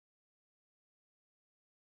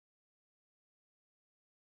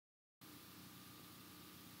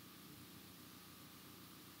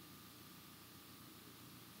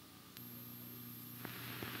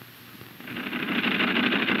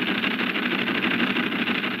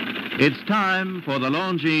It's time for the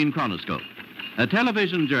Longines Kronoskop, a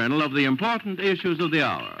television journal of the important issues of the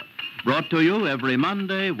hour, brought to you every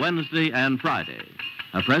Monday, Wednesday, and Friday.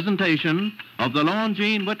 A presentation of the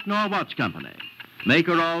Longines Whitnor Watch Company,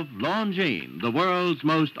 maker of Longines, the world's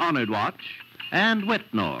most honored watch, and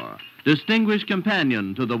Whitnor, distinguished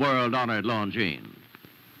companion to the world-honored Longines.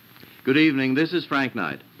 Good evening. This is Frank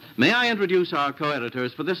Knight. May I introduce our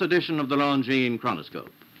co-editors for this edition of the Longines Kronoskop?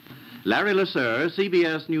 Larry Lasser,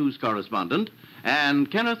 CBS News correspondent, and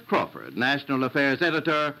Kenneth Crawford, National Affairs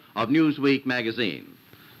Editor of Newsweek magazine.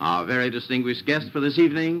 Our very distinguished guest for this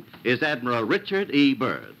evening is Admiral Richard E.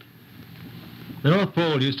 Byrd. The North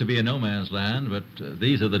Pole used to be a no-man's land, but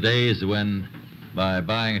these are the days when, by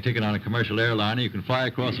buying a ticket on a commercial airliner, you can fly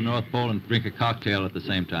across the North Pole and drink a cocktail at the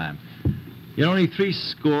same time. You know, only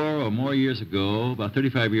 60 or more years ago, about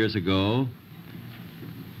 35 years ago,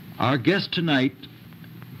 our guest tonight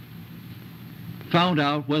found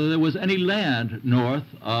out whether there was any land north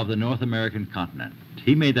of the North American continent.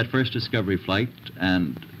 He made that first discovery flight,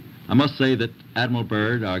 and I must say that Admiral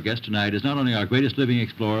Byrd, our guest tonight, is not only our greatest living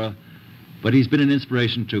explorer, but he's been an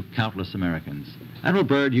inspiration to countless Americans. Admiral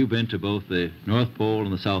Byrd, you've been to both the North Pole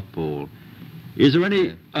and the South Pole. Is there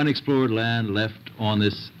any unexplored land left on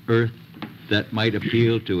this earth that might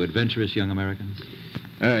appeal to adventurous young Americans?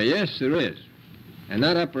 Yes, there is. And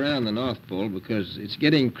not up around the North Pole, because it's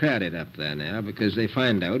getting crowded up there now, because they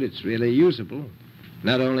find out it's really usable,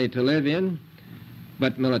 not only to live in,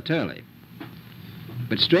 but militarily.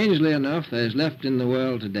 But strangely enough, there's left in the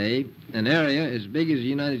world today an area as big as the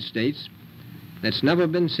United States that's never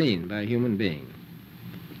been seen by a human being.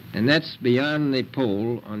 And that's beyond the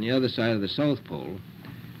pole on the other side of the South Pole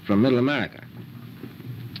from Middle America.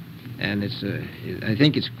 And I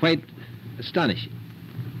think it's quite astonishing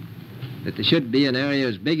that there should be an area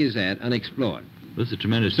as big as that unexplored. This is a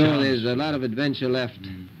tremendous So challenge. there's a lot of adventure left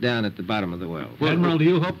down at the bottom of the world. Well, Admiral, do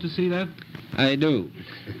you hope to see that? I do.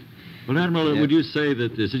 Well, Admiral, would you say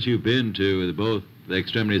that since you've been to both the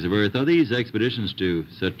extremities of Earth, are these expeditions to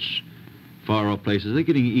such far-off places, are they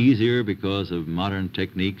getting easier because of modern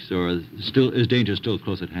techniques, or is danger still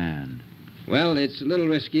close at hand? Well, it's a little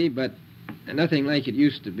risky, but nothing like it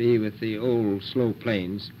used to be with the old slow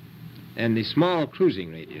planes and the small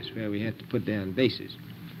cruising radius where we had to put down bases.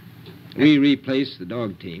 We replaced the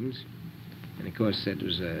dog teams, and of course that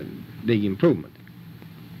was a big improvement.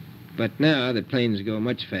 But now the planes go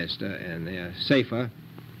much faster and they are safer,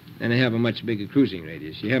 and they have a much bigger cruising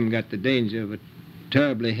radius. You haven't got the danger of a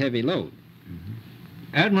terribly heavy load.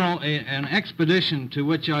 Admiral, an expedition to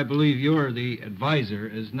which I believe you're the advisor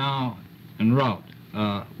is now en route.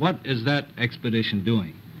 What is that expedition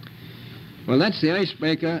doing? Well, that's the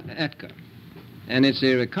icebreaker Atka, and it's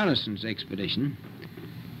a reconnaissance expedition.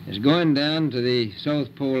 It's going down to the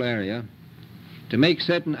South Pole area to make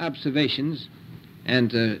certain observations and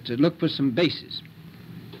to look for some bases.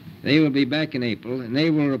 They will be back in April, and they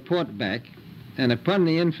will report back, and upon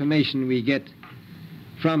the information we get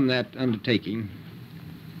from that undertaking,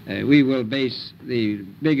 we will base the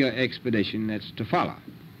bigger expedition that's to follow.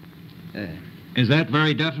 Is that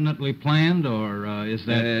very definitely planned, or is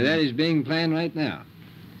that... That is being planned right now.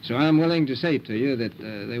 So I'm willing to say to you that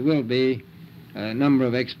there will be a number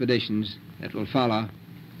of expeditions that will follow,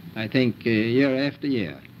 I think, year after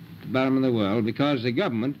year, at the bottom of the world, because the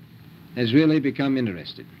government has really become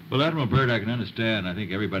interested. Well, Admiral Byrd, I can understand, I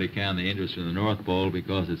think everybody can, the interest in the North Pole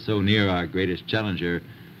because it's so near our greatest challenger,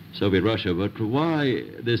 Soviet Russia. But why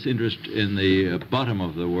this interest in the bottom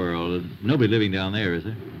of the world? Nobody living down there, is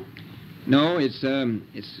there? No, it's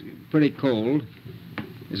pretty cold.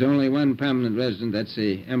 There's only one permanent resident, that's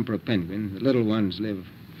the emperor penguin. The little ones live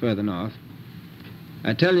further north.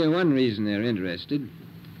 I tell you one reason they're interested.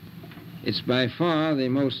 It's by far the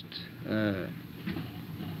most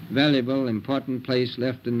valuable, important place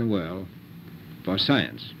left in the world for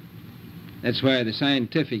science. That's why the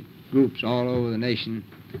scientific groups all over the nation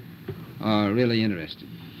are really interested.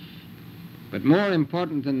 But more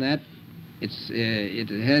important than that, it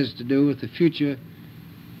has to do with the future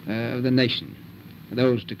of the nation,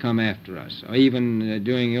 those to come after us, or even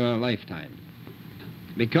during your lifetime.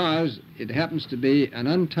 Because it happens to be an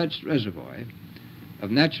untouched reservoir of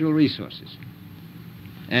natural resources.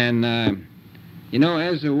 And, you know,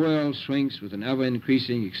 as the world shrinks with an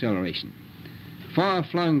ever-increasing acceleration,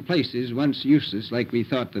 far-flung places, once useless, like we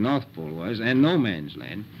thought the North Pole was, and no man's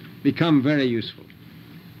land, become very useful.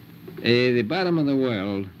 The bottom of the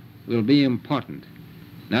world will be important,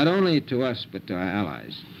 not only to us, but to our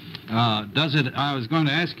allies. I was going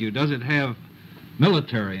to ask you, does it have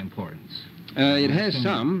military importance? It has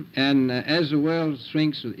some, and as the world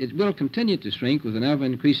shrinks, it will continue to shrink with an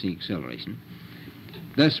ever-increasing acceleration.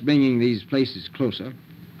 thus bringing these places closer.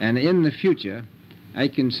 And in the future, I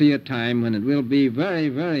can see a time when it will be very,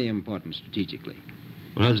 very important strategically.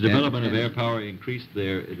 Well, has the development of air power increased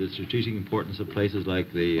the strategic importance of places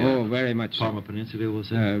like the very much Parma so. Peninsula, we'll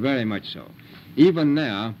say? Very much so. Even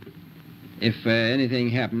now, if anything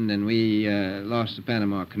happened and we lost the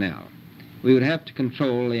Panama Canal, we would have to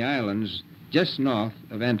control the islands just north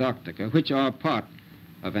of Antarctica, which are part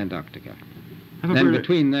of Antarctica, and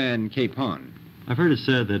between there and Cape Horn. I've heard it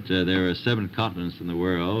said that there are 7 continents in the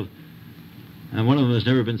world, and one of them has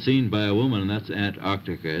never been seen by a woman, and that's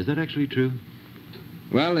Antarctica. Is that actually true?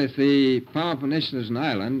 Well, if the Palm Peninsula is an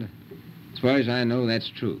island, as far as I know, that's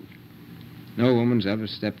true. No woman's ever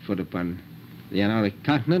stepped foot upon the Antarctic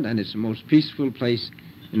continent, and it's the most peaceful place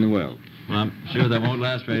in the world. Well, I'm sure that won't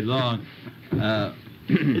last very long. I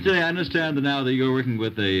understand that now that you're working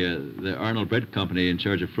with the Arnold Bread Company in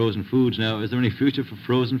charge of frozen foods. Now, is there any future for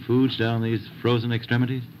frozen foods down these frozen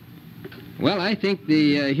extremities? Well, I think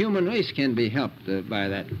the human race can be helped by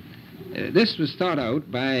that. This was thought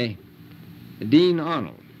out by Dean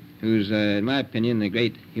Arnold, who's, in my opinion, a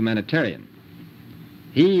great humanitarian.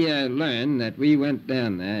 He learned that we went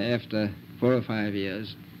down there after 4 or 5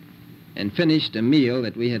 years and finished a meal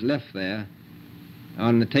that we had left there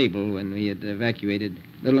on the table when we had evacuated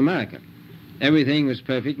Little America. Everything was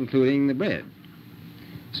perfect, including the bread.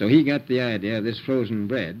 So he got the idea of this frozen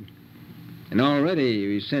bread, and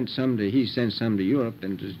already he sent some to Europe,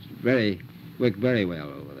 and it worked very well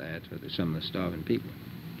over there for some of the starving people.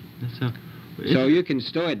 So you can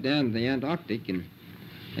store it down to the Antarctic, and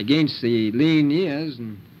against the lean years,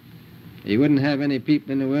 and you wouldn't have any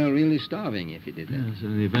people in the world really starving if you did that. Yes,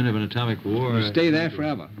 in the event of an atomic war... You'd stay there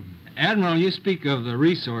forever. Admiral, you speak of the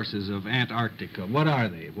resources of Antarctica. What are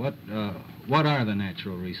they? What are the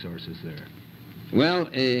natural resources there? Well,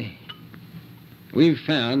 we've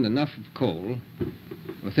found enough of coal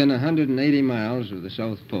within 180 miles of the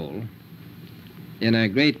South Pole in a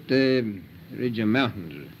great ridge of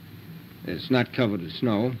mountains. It's not covered with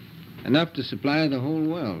snow, enough to supply the whole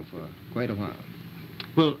world for quite a while.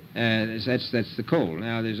 Well, that's the coal.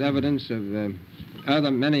 Now, there's evidence of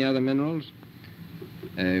many other minerals.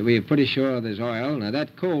 We are pretty sure there's oil. Now,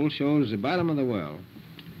 that coal shows the bottom of the world.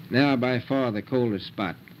 Now, by far the coldest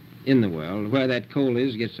spot in the world. Where that coal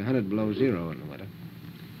is gets 100 below zero in the winter.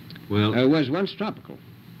 Well, it was once tropical.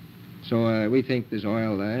 So we think there's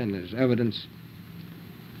oil there, and there's evidence,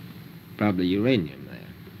 probably uranium there.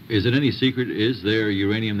 Is it any secret? Is there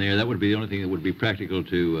uranium there? That would be the only thing that would be practical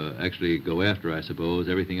to actually go after, I suppose.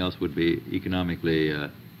 Everything else would be economically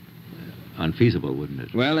unfeasible, wouldn't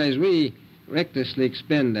it? Well, as we recklessly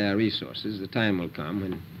expend our resources, the time will come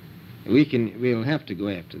when we'll have to go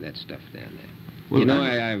after that stuff down there. Well,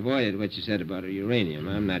 I avoided what you said about uranium.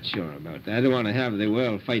 I'm not sure about that. I don't want to have the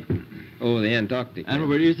world fighting over the Antarctic. And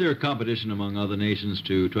Robert, is there a competition among other nations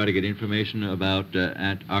to try to get information about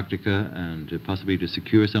Antarctica and possibly to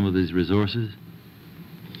secure some of these resources?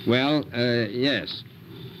 Well, yes.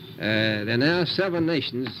 There are now 7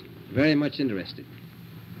 nations very much interested.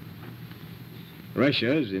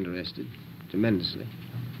 Russia is interested tremendously.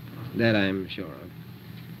 That I'm sure of.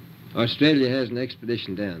 Australia has an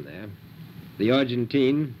expedition down there. The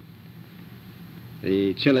Argentine,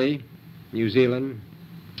 the Chile, New Zealand,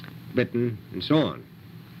 Britain, and so on.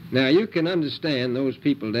 Now, you can understand those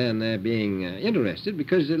people down there being interested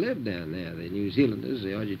because they live down there, the New Zealanders, the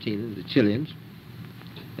Argentinians, the Chileans,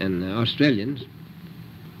 and the Australians.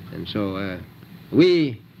 And so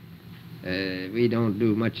we don't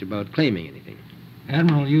do much about claiming anything.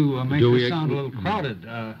 Admiral, you make this sound a little crowded.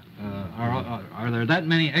 Are there that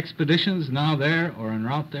many expeditions now there or en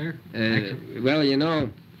route there? Well, you know,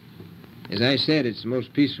 as I said, it's the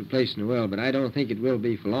most peaceful place in the world, but I don't think it will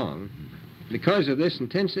be for long because of this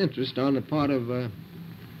intense interest on the part of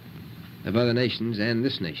other nations and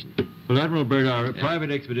this nation. Well, Admiral Byrd, are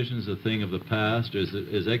private expeditions a thing of the past?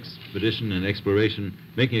 Is expedition and exploration,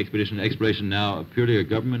 making expedition and exploration now purely a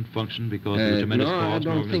government function because of the tremendous cost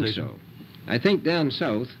and organization? No, I don't think so. I think down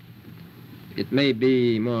south it may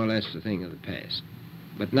be more or less a thing of the past,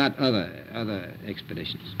 but not other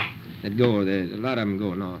expeditions that go there. A lot of them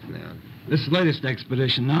go north now. This latest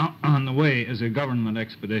expedition now on the way is a government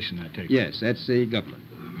expedition, I take it. Yes, that's the government.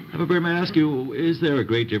 But may I ask you, is there a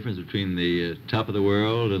great difference between the top of the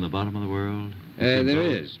world and the bottom of the world? There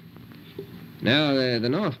is. Now, the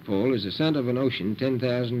North Pole is the center of an ocean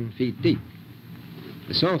 10,000 feet deep.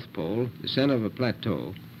 The South Pole, the center of a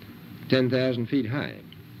plateau, 10,000 feet high.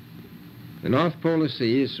 The North Polar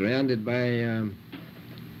Sea is surrounded by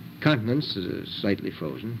continents that are slightly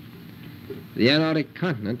frozen. The Antarctic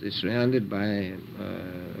continent is surrounded by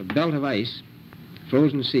a belt of ice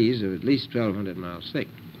frozen seas of at least 1,200 miles thick.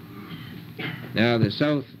 Now, the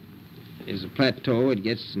south is a plateau. It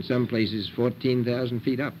gets, in some places, 14,000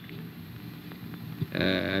 feet up.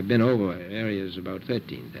 I've been over areas about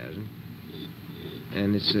 13,000,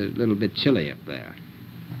 and it's a little bit chilly up there.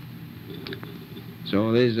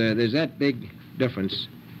 So there's that big difference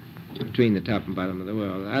between the top and bottom of the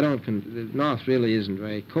world. The north really isn't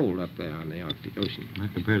very cold up there on the Arctic Ocean.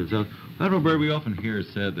 Not compared to the south. Admiral Byrd, we often hear it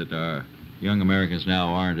said that our young Americans now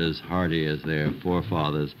aren't as hardy as their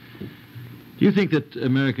forefathers. Do you think that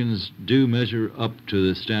Americans do measure up to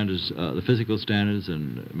the standards, the physical standards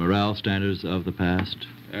and morale standards of the past?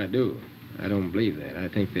 I do. I don't believe that. I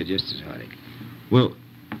think they're just as hardy. Well,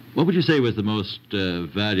 what would you say was the most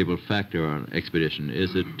valuable factor on an expedition?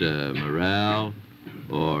 Is it morale,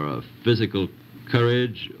 or physical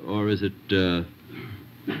courage, or is it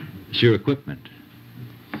sheer equipment?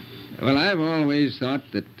 Well, I've always thought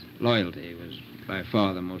that loyalty was by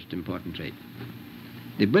far the most important trait.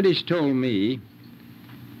 The British told me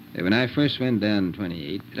that when I first went down in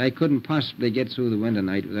 28, that I couldn't possibly get through the winter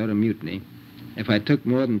night without a mutiny if I took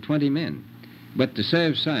more than 20 men. But to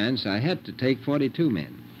serve science, I had to take 42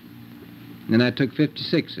 men. And then I took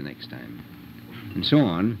 56 the next time, and so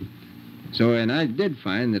on. So, and I did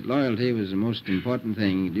find that loyalty was the most important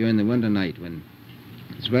thing during the winter night when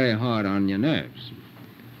it's very hard on your nerves.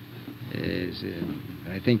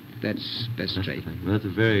 I think that's trait. Well, that's a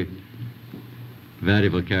very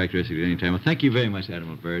valuable characteristic at any time. Well, thank you very much,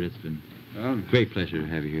 Admiral Byrd. It's been a great pleasure to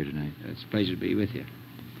have you here tonight. It's a pleasure to be with you.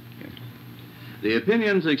 Yeah. The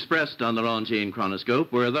opinions expressed on the Longines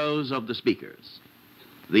Kronoskop were those of the speakers.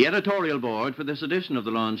 The editorial board for this edition of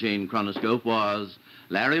the Longines Kronoskop was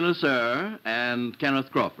Larry Lasser and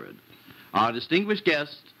Kenneth Crawford. Our distinguished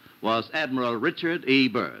guest was Admiral Richard E.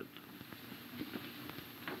 Byrd.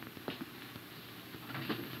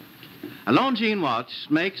 A Longines watch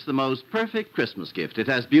makes the most perfect Christmas gift. It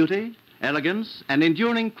has beauty, elegance, and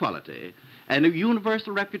enduring quality, and a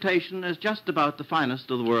universal reputation as just about the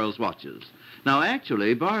finest of the world's watches. Now,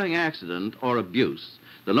 actually, barring accident or abuse,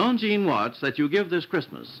 the Longines watch that you give this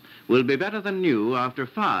Christmas will be better than new after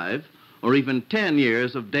 5 or even 10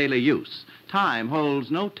 years of daily use. Time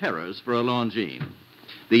holds no terrors for a Longines.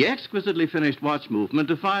 The exquisitely finished watch movement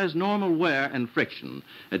defies normal wear and friction,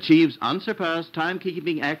 achieves unsurpassed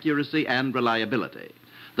timekeeping accuracy and reliability.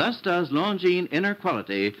 Thus does Longines inner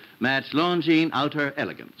quality match Longines outer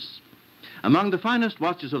elegance. Among the finest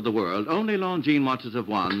watches of the world, only Longines watches have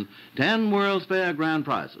won 10 World's Fair grand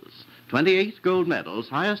prizes, 28 gold medals,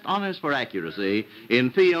 highest honors for accuracy in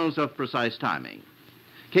fields of precise timing.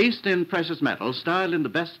 Cased in precious metal, styled in the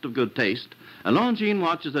best of good taste, a Longines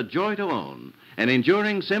watch is a joy to own, an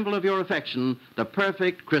enduring symbol of your affection, the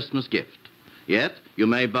perfect Christmas gift. Yet, you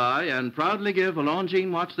may buy and proudly give a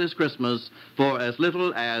Longines watch this Christmas for as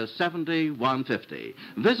little as $71.50.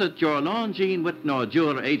 Visit your Longines Whitnor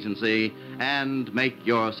jeweler agency and make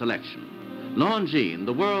your selection. Longines,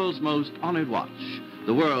 the world's most honored watch,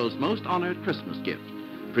 the world's most honored Christmas gift.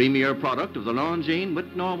 Premier product of the Longines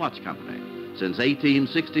Whitnor Watch Company. Since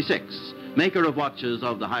 1866, maker of watches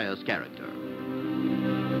of the highest character.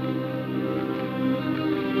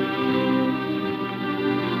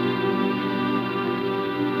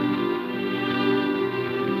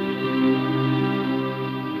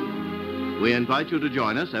 We invite you to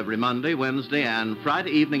join us every Monday, Wednesday, and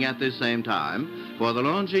Friday evening at this same time for the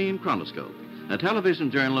Longines Kronoskop, a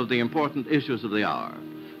television journal of the important issues of the hour,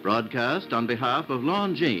 broadcast on behalf of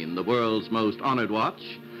Longines, the world's most honored watch,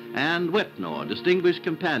 and Whitnor, distinguished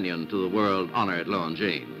companion to the world-honored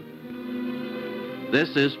Longines.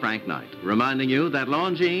 This is Frank Knight, reminding you that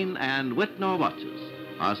Longines and Whitnor watches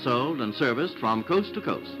are sold and serviced from coast to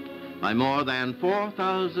coast by more than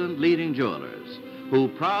 4,000 leading jewelers who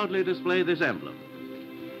proudly display this emblem.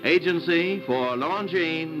 Agency for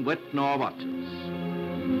Longines Whitnor watches.